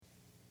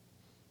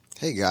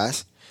Hey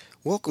guys,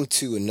 welcome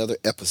to another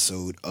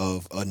episode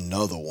of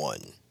Another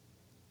One.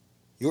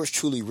 Yours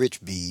truly,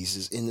 Rich Bees,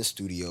 is in the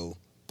studio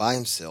by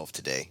himself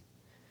today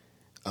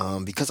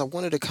because I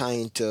wanted to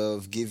kind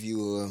of give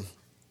you a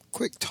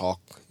quick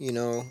talk,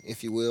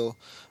 if you will,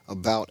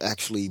 about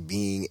actually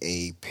being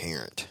a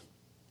parent.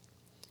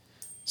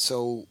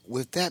 So,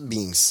 with that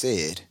being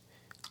said,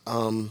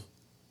 um,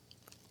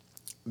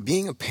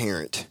 being a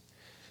parent,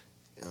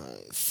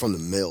 from the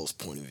male's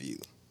point of view,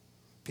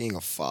 being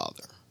a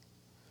father,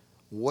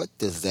 what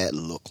does that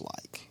look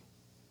like?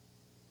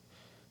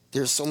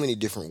 There's so many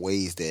different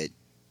ways that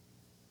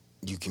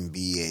you can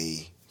be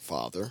a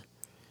father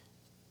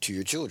to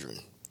your children,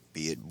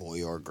 be it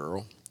boy or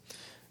girl.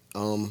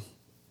 Um,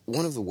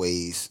 One of the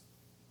ways,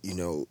 you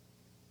know,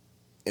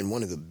 and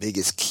one of the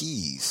biggest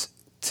keys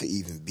to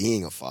even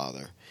being a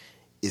father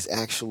is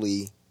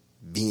actually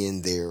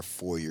being there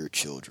for your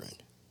children.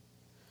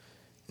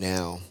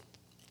 Now,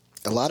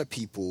 a lot of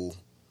people,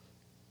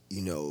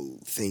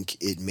 think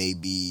it may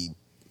be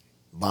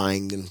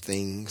buying them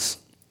things.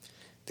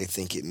 They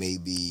think it may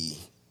be,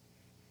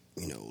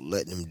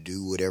 letting them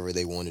do whatever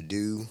they want to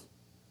do,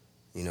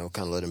 kind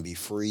of let them be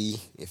free,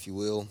 if you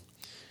will.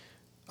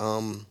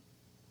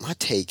 My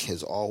take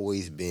has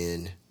always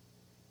been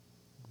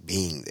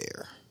being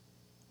there,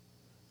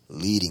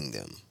 leading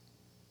them,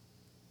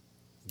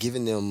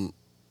 giving them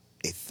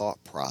a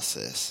thought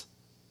process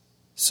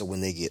so when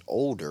they get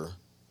older,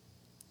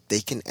 they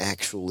can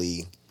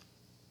actually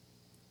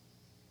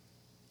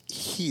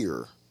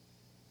hear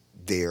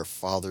their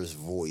father's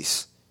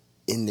voice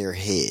in their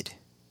head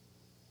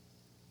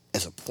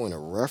as a point of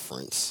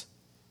reference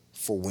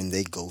for when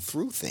they go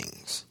through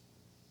things.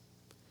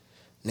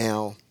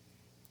 Now,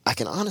 I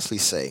can honestly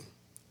say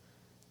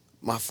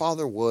my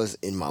father was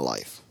in my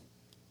life.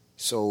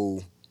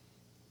 So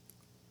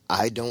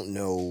I don't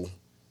know.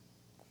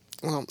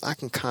 Well, I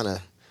can kind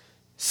of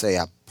say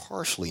I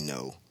partially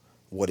know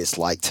what it's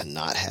like to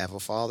not have a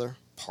father,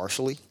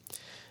 partially.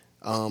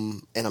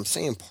 And I'm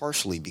saying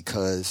partially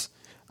because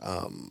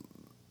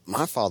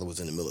my father was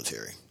in the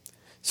military.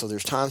 So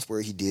there's times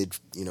where he did,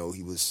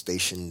 he was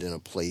stationed in a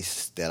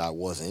place that I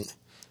wasn't,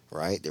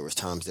 right? There was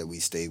times that we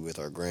stayed with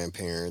our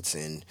grandparents,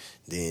 and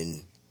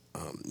then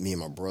me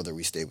and my brother,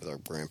 we stayed with our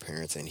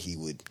grandparents, and he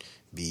would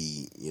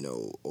be,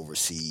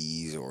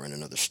 overseas or in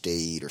another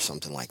state or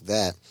something like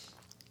that.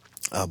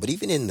 But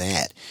even in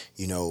that,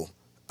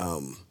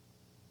 um,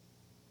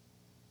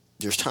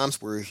 there's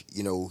times where,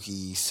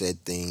 he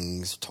said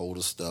things, told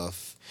us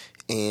stuff,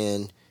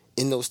 and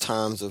in those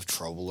times of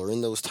trouble or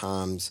in those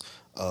times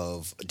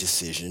of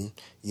decision,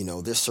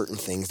 there's certain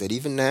things that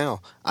even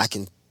now I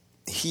can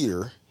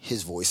hear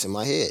his voice in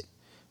my head,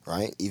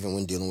 right? Even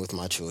when dealing with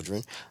my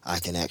children, I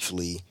can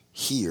actually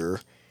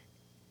hear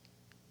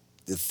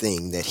the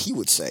thing that he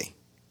would say,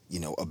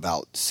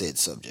 about said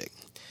subject.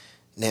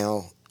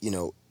 Now,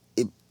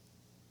 it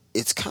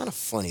it's kind of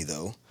funny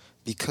though,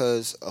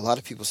 because a lot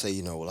of people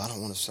say, well, I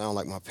don't want to sound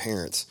like my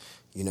parents.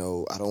 I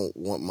don't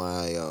want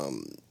my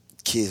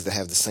kids to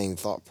have the same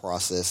thought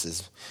process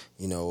as,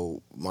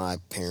 my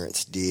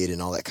parents did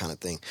and all that kind of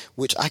thing,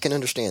 which I can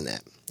understand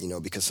that,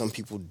 because some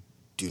people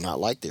do not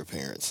like their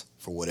parents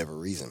for whatever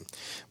reason.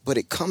 But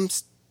it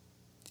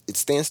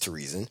stands to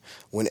reason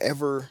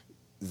whenever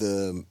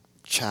the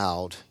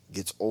child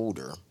gets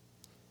older,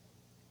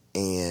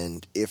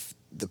 and if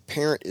the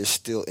parent is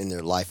still in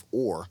their life,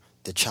 or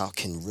the child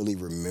can really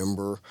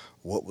remember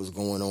what was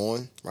going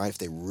on, right? If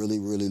they really,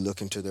 really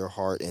look into their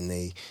heart and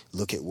they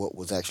look at what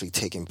was actually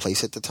taking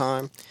place at the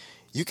time,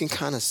 you can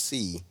kind of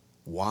see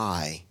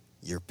why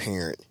your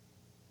parent,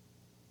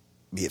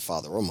 be it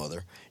father or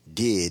mother,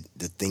 did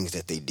the things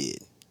that they did,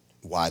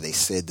 why they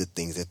said the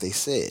things that they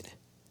said,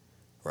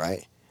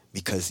 right?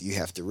 Because you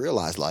have to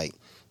realize, like,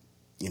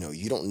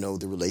 you don't know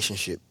the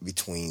relationship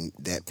between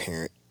that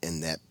parent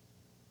and that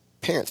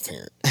parent's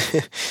parent.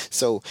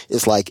 So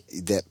it's like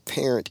that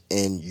parent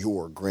and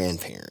your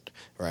grandparent,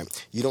 right?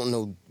 You don't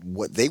know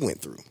what they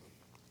went through,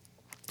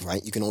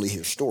 right? You can only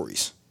hear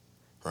stories,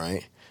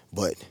 right?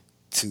 But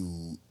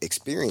to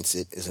experience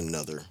it is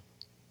another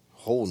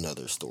whole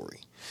nother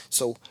story.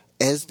 So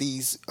as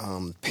these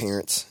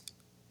parents,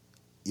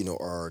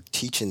 are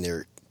teaching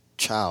their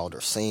child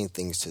or saying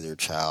things to their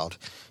child,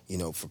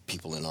 for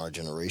people in our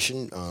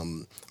generation,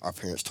 our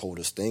parents told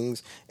us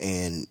things,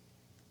 and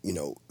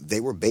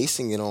they were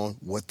basing it on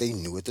what they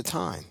knew at the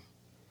time,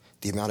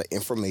 the amount of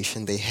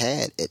information they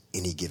had at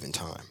any given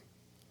time.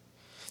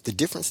 The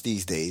difference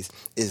these days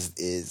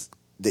is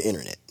the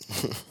internet.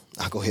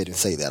 I'll go ahead and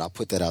say that. I'll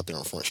put that out there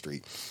on Front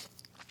Street.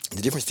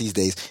 The difference these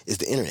days is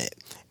the internet.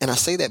 And I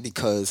say that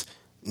because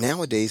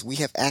nowadays we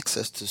have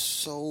access to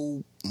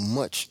so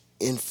much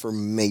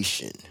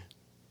information.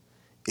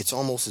 It's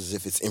almost as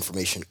if it's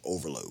information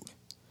overload.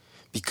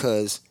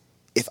 Because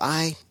if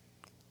I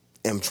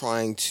am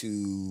trying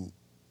to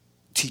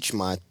teach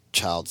my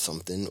child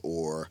something,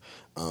 or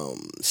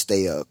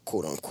stay a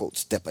quote unquote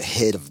step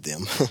ahead of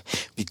them,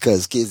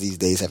 because kids these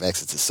days have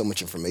access to so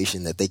much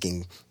information that they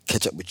can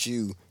catch up with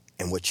you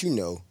and what you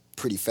know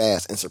pretty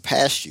fast and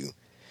surpass you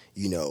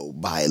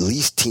by at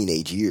least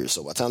teenage years.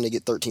 So by the time they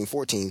get 13,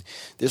 14,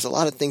 there's a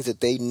lot of things that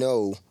they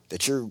know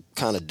that you're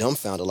kind of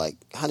dumbfounded, like,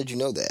 how did you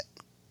know that?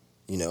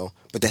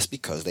 But that's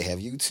because they have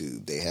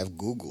YouTube, they have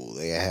Google,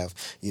 they have,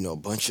 a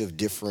bunch of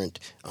different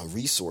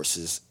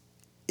resources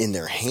in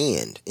their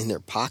hand, in their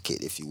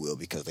pocket, if you will,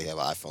 because they have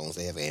iPhones,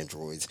 they have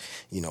Androids,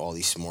 all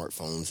these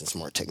smartphones and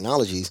smart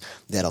technologies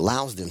that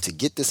allows them to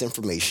get this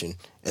information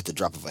at the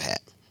drop of a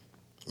hat,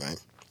 right?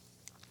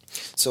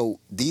 So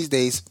these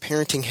days,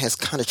 parenting has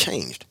kind of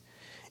changed.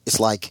 It's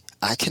like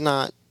I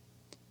cannot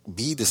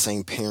be the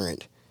same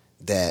parent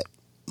that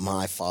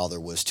my father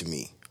was to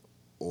me,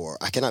 or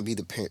I cannot be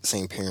the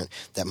same parent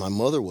that my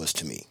mother was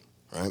to me,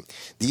 right?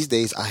 These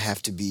days, I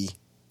have to be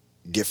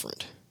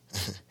different.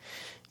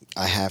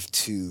 I have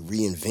to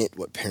reinvent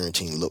what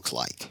parenting looks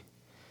like,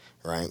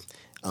 right?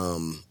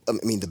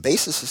 The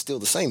basis is still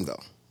the same,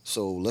 though.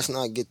 So let's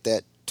not get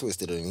that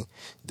twisted.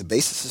 The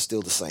basis is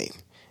still the same.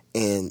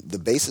 And the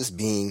basis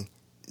being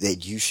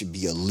that you should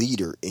be a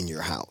leader in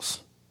your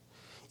house.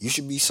 You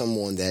should be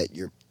someone that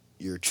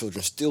your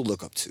children still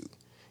look up to.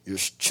 Your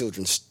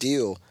children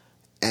still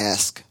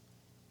ask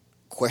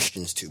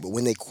questions to. But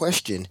when they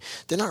question,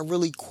 they're not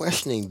really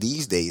questioning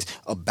these days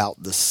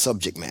about the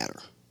subject matter,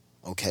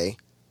 okay?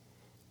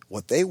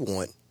 What they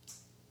want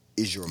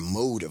is your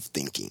mode of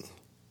thinking,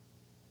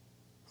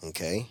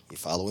 okay? You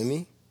following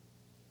me?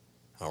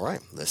 All right,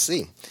 let's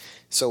see.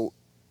 So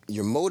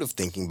your mode of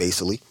thinking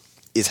basically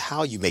is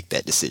how you make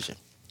that decision,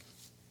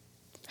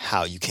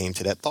 how you came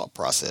to that thought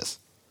process.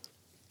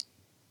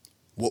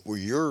 What were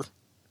your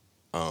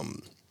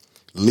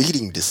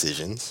leading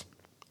decisions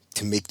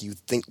to make you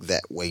think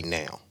that way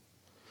now?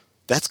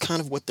 That's kind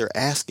of what they're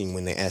asking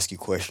when they ask you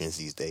questions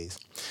these days.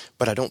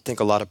 But I don't think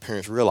a lot of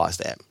parents realize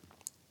that.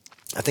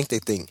 I think they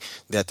think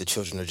that the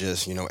children are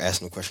just,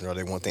 asking a question, or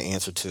they want the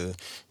answer to,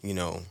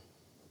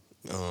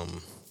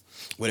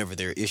 whatever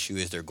their issue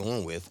is they're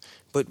going with.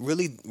 But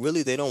really,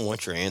 they don't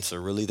want your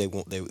answer. Really, they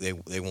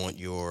want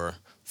your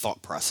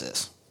thought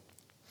process.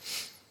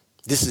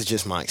 This is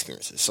just my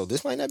experiences. So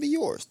this might not be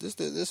yours.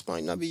 This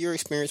might not be your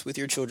experience with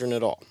your children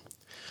at all.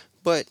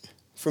 But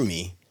for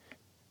me,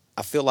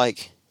 I feel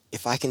like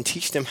if I can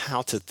teach them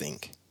how to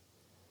think,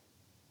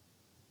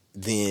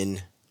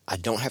 then I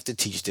don't have to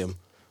teach them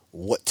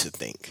what to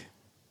think.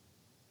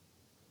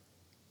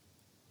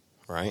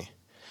 Right?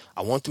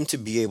 I want them to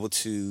be able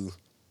to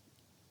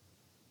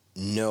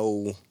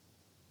know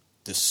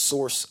the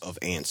source of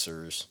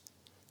answers,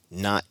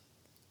 not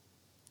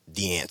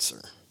the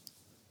answer.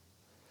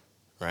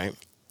 Right?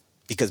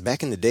 Because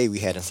back in the day, we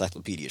had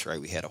encyclopedias,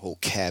 right? We had a whole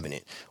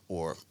cabinet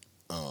or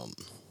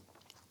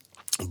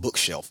a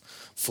bookshelf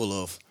full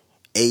of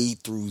A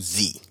through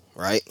Z,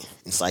 right?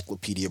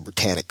 Encyclopedia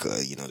Britannica,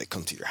 they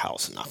come to your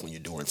house and knock on your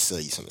door and sell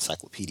you some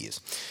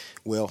encyclopedias.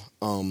 Well,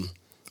 all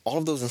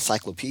of those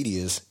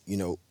encyclopedias,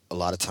 a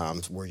lot of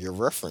times were your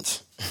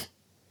reference.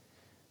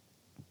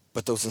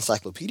 But those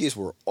encyclopedias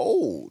were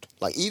old.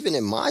 Like even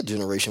in my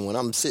generation, when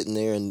I'm sitting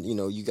there and,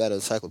 you got an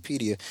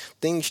encyclopedia,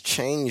 things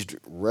changed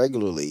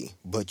regularly,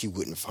 but you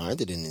wouldn't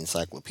find it in the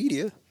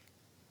encyclopedia,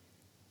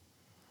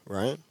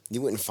 right?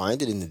 You wouldn't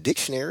find it in the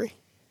dictionary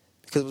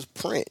because it was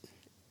print,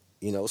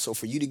 So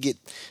for you to get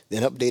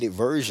an updated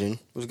version, it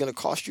was going to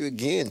cost you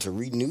again to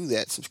renew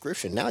that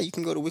subscription. Now you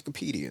can go to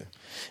Wikipedia.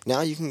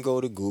 Now you can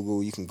go to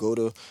Google. You can go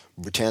to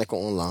Britannica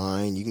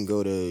Online. You can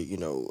go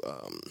to,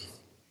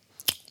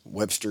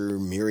 Webster,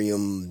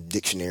 Merriam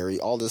Dictionary,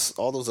 all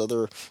those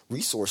other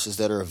resources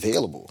that are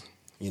available,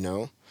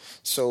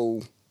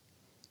 So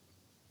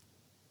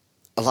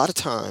a lot of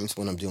times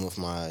when I'm dealing with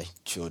my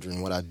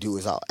children, what I do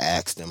is I'll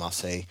ask them, I'll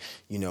say,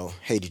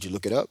 hey, did you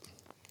look it up?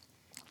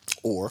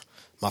 Or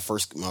my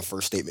first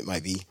statement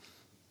might be,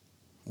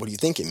 what do you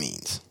think it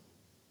means?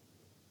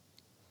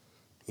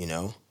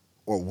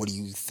 Or what do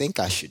you think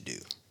I should do?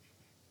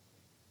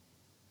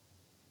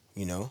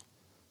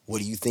 What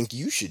do you think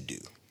you should do?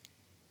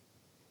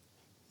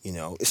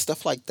 It's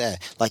stuff like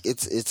that. Like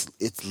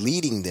it's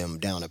leading them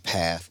down a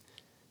path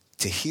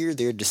to hear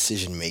their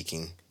decision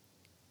making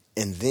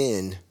and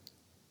then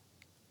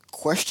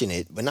question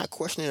it, but not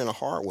question it in a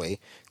hard way.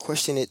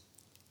 Question it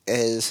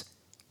as,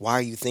 why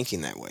are you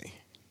thinking that way?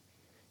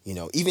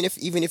 Even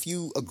if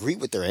you agree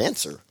with their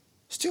answer,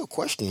 still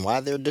question why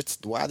they're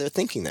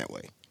thinking that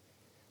way.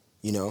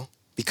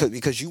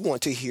 Because you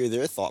want to hear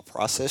their thought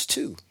process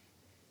too.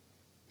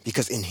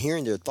 Because in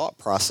hearing their thought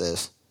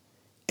process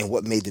and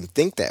what made them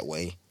think that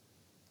way,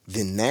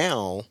 then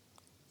now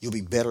you'll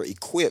be better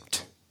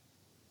equipped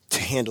to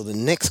handle the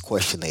next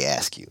question they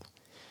ask you.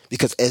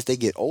 Because as they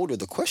get older,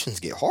 the questions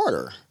get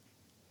harder.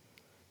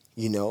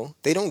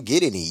 They don't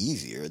get any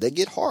easier. They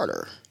get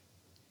harder.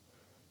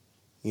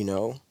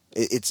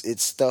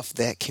 It's stuff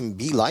that can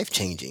be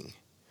life-changing.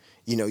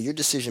 Your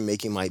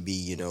decision-making might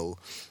be,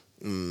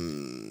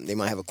 they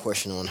might have a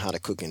question on how to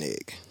cook an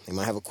egg. They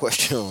might have a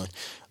question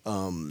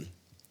on,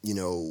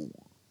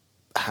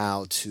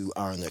 how to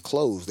iron their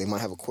clothes. They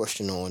might have a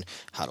question on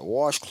how to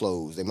wash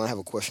clothes. They might have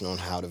a question on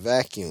how to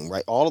vacuum,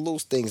 right? All of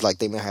those things, like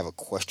they might have a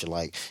question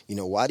like,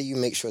 why do you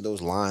make sure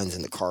those lines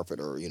in the carpet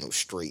are,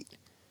 straight?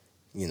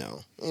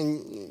 And,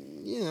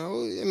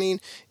 I mean,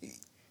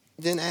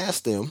 then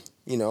ask them,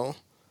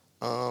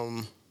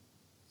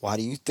 why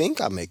do you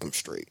think I make them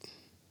straight?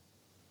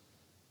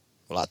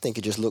 Well, I think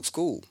it just looks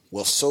cool.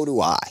 Well, so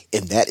do I.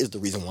 And that is the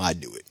reason why I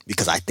do it,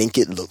 because I think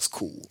it looks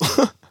cool.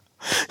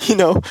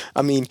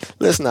 I mean,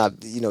 let's not,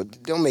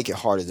 don't make it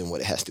harder than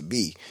what it has to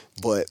be,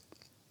 but,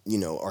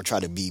 or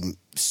try to be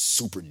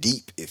super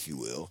deep, if you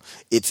will.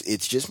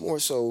 It's just more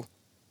so,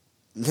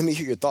 let me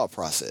hear your thought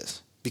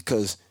process,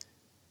 because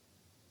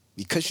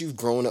you've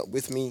grown up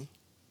with me,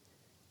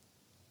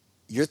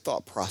 your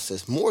thought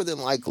process more than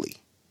likely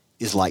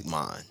is like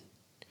mine.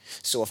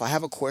 So if I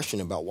have a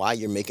question about why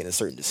you're making a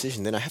certain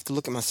decision, then I have to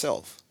look at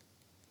myself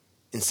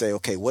and say,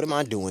 okay, what am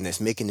I doing that's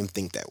making them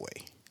think that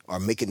way, or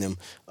making them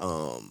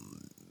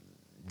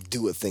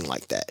do a thing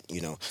like that?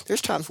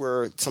 There's times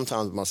where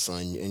sometimes my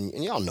son,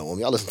 and y'all know him,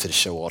 y'all listen to the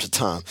show all the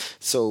time.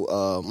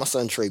 So my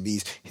son Trey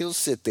Bees, he'll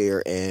sit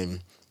there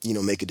and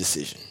make a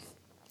decision.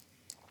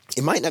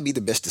 It might not be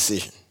the best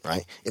decision,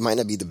 right? It might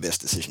not be the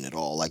best decision at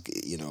all. Like,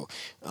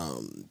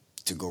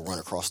 to go run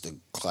across the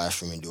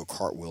classroom and do a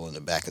cartwheel in the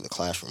back of the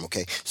classroom.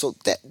 Okay, so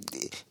that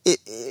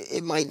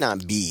it might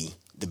not be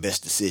the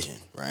best decision,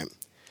 right?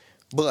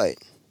 But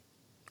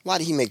why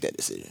did he make that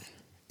decision?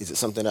 Is it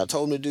something I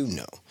told him to do?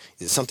 No.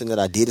 Is it something that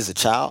I did as a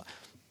child?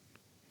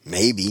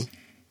 Maybe.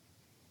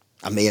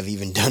 I may have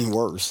even done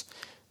worse.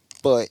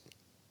 But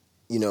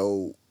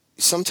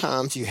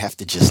sometimes you have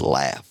to just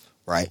laugh,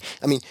 right?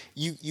 I mean,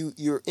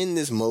 you're in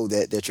this mode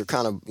that you're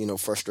kind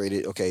of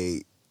frustrated.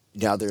 Okay,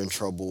 now they're in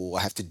trouble.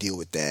 I have to deal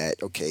with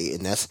that. Okay,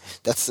 and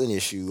that's an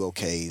issue.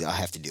 Okay, I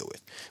have to deal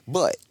with.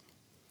 But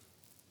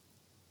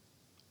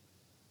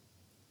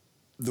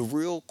the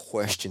real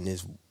question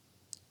is,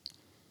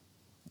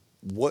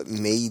 what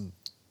made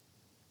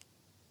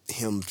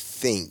him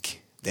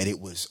think that it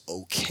was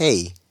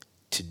okay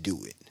to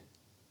do it?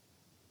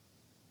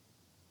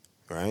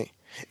 Right?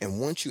 And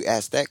once you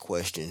ask that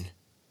question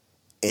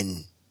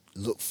and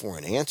look for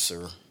an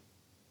answer,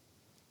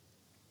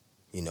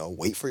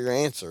 wait for your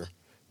answer.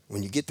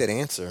 When you get that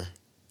answer,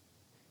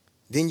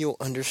 then you'll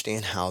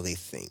understand how they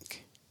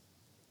think,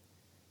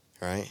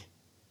 right?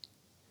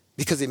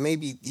 Because it may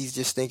be he's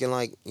just thinking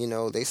like,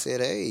 they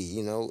said, hey,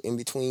 in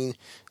between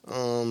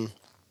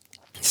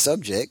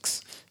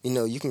subjects,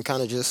 you can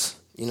kind of just,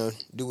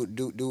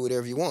 do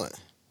whatever you want.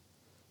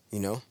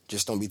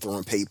 Just don't be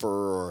throwing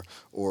paper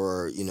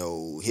or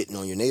hitting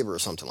on your neighbor or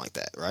something like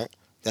that, right?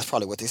 That's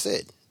probably what they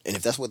said. And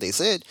if that's what they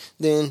said,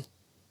 then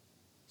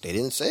they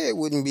didn't say it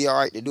wouldn't be all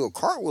right to do a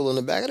cartwheel in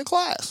the back of the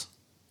class.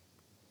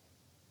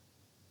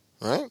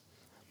 Right?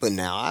 But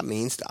now that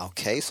means,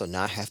 okay, so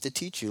now I have to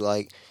teach you,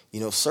 like,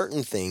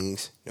 certain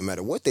things, no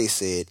matter what they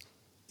said,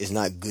 is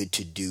not good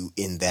to do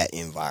in that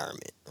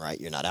environment,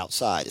 right? You're not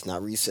outside. It's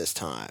not recess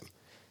time.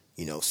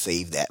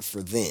 Save that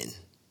for then,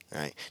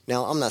 right?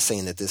 Now, I'm not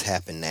saying that this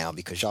happened now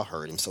because y'all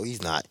heard him, so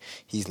he's not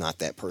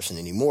that person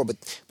anymore, but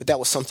that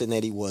was something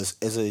that he was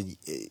as a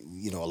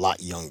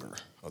lot younger,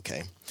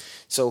 okay?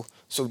 So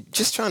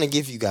just trying to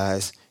give you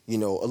guys, a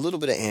little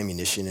bit of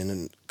ammunition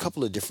and a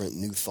couple of different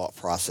new thought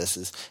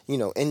processes,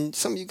 and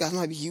some of you guys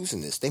might be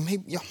using this.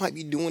 Y'all might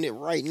be doing it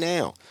right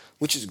now,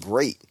 which is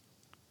great,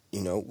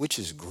 which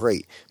is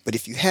great. But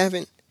if you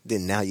haven't,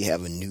 then now you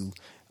have a new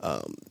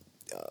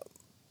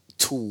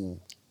tool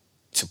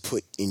to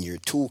put in your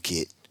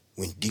toolkit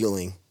when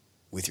dealing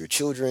with your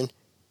children,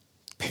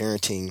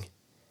 parenting,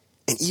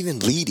 and even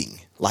leading.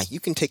 Like, you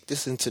can take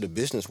this into the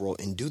business world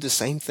and do the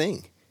same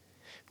thing,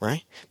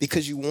 right?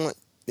 Because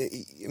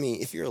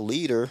if you're a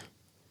leader,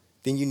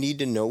 then you need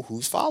to know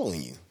who's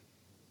following you,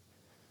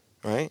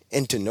 right?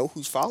 And to know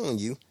who's following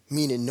you,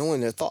 meaning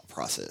knowing their thought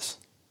process.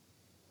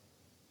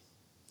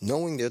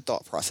 Knowing their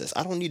thought process.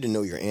 I don't need to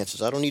know your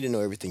answers. I don't need to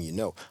know everything you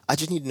know. I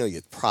just need to know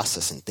your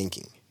process and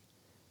thinking.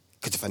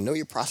 Because if I know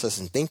your process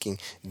and thinking,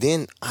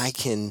 then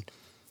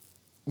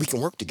we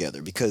can work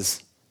together,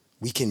 because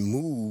we can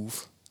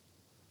move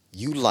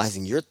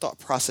utilizing your thought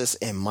process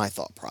and my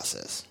thought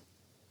process,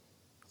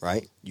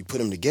 right? You put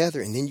them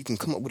together and then you can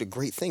come up with a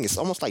great thing. It's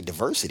almost like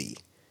diversity,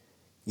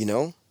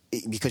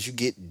 because you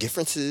get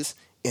differences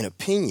in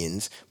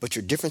opinions, but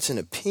your difference in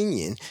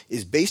opinion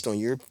is based on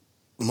your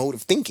mode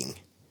of thinking,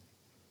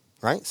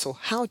 right? So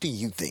how do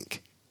you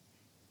think?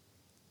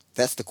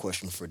 That's the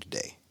question for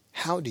today.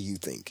 How do you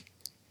think?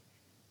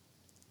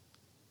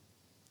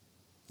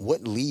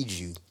 What leads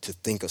you to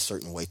think a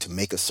certain way, to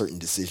make a certain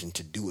decision,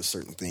 to do a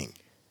certain thing?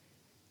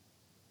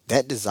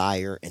 That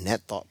desire and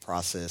that thought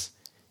process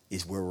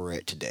is where we're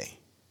at today.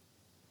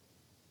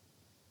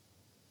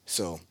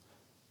 So,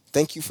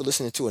 thank you for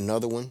listening to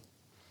another one.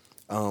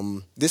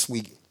 This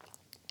week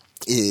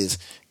is,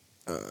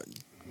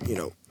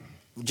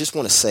 just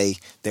want to say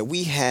that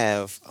we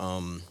have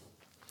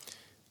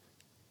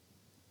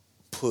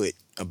put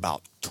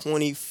about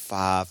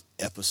 25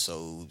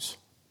 episodes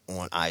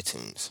on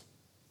iTunes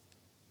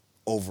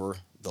over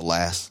the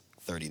last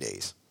 30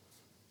 days.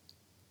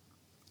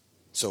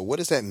 So what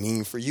does that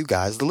mean for you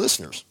guys, the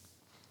listeners?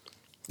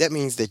 That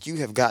means that you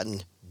have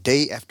gotten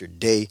day after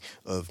day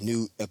of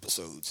new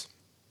episodes.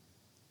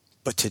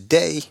 But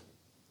today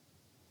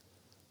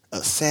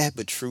a sad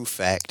but true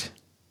fact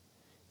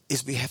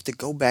is we have to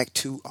go back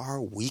to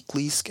our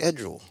weekly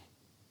schedule.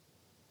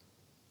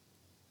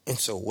 And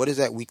so what is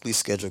that weekly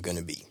schedule going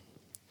to be?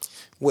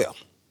 Well,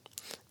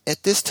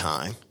 at this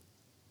time,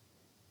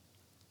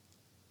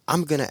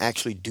 I'm going to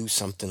actually do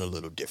something a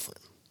little different.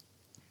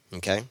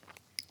 Okay?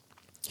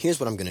 Here's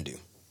what I'm going to do.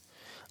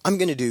 I'm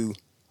going to do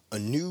a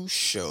new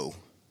show,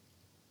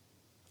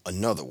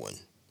 another one,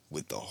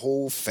 with the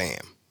whole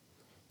fam.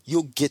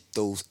 You'll get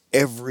those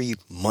every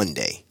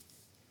Monday.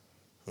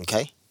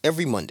 Okay?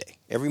 Every Monday.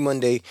 Every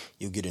Monday,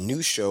 you'll get a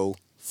new show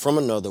from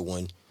another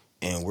one,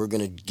 and we're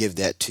going to give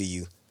that to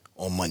you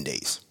on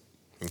Mondays.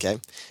 Okay?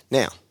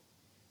 Now,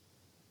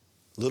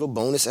 little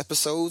bonus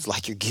episodes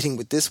like you're getting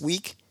with this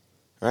week,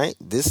 right?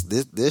 This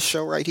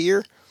show right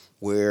here,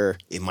 where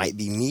it might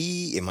be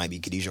me, it might be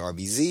Khadijah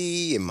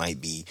RBZ, it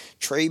might be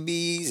Trey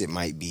Bees, it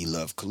might be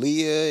Love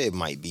Kalia, it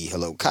might be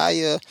Hello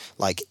Kaya,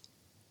 like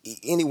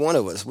any one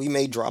of us. We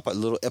may drop a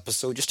little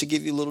episode just to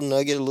give you a little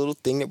nugget, a little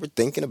thing that we're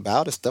thinking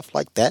about and stuff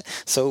like that.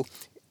 So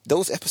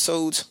those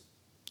episodes,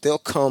 they'll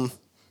come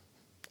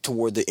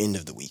toward the end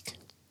of the week.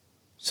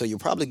 So you'll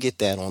probably get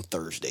that on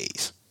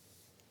Thursdays.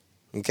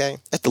 Okay?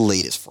 At the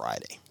latest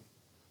Friday.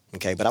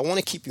 Okay? But I want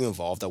to keep you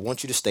involved. I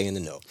want you to stay in the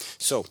know.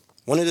 So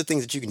one of the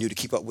things that you can do to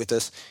keep up with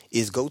us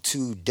is go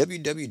to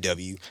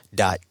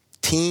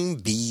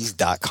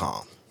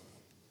www.teambees.com.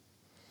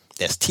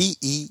 That's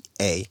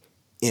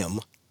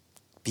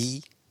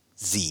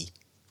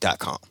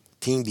TEAMBZ.com.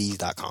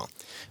 Teambees.com.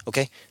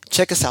 Okay?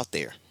 Check us out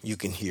there. You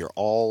can hear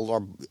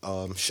all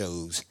our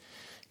shows.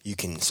 You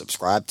can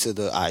subscribe to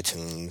the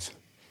iTunes.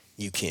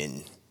 You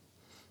can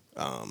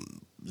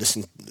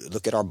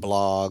look at our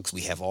blogs.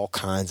 We have all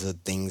kinds of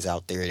things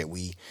out there that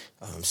we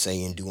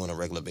say and do on a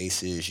regular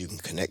basis. You can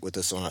connect with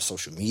us on our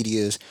social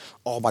medias,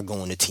 all by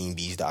going to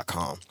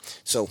teambees.com.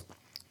 So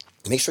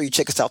make sure you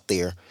check us out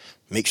there.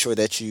 Make sure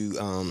that you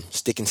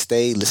stick and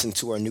stay, listen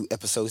to our new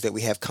episodes that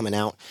we have coming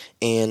out.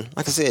 And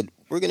like I said,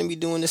 we're going to be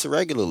doing this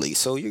regularly.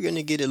 So you're going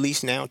to get at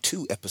least now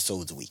 2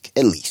 episodes a week,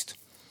 at least.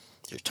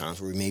 There's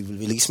times where we may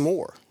release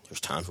more.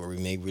 There's times where we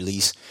may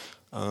release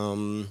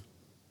 2.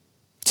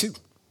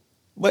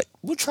 But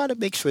we'll try to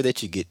make sure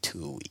that you get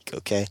 2 a week,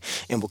 okay?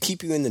 And we'll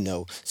keep you in the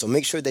know. So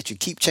make sure that you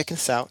keep checking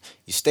us out.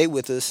 You stay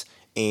with us.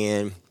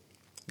 And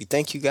we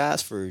thank you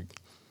guys for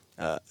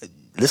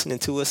listening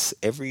to us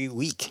every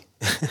week.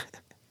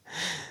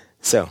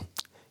 So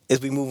as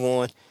we move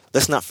on,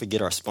 let's not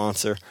forget our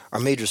sponsor. Our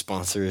major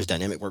sponsor is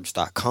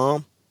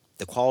dynamicworks.com.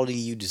 The quality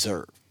you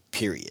deserve,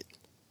 period.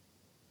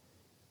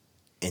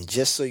 And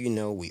just so you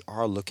know, we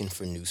are looking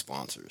for new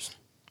sponsors.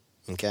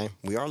 Okay?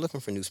 We are looking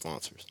for new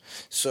sponsors.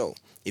 So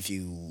if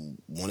you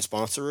want to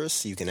sponsor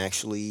us, you can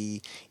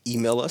actually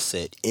email us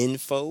at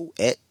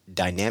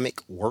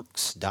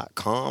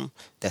info@dynamicworks.com.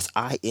 That's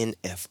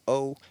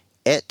INFO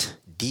at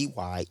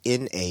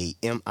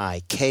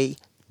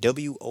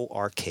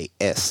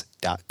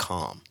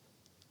DYNAMIKWORKS.com.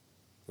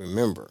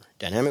 Remember,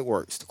 Dynamic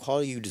Works, the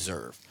quality you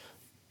deserve,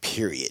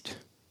 period.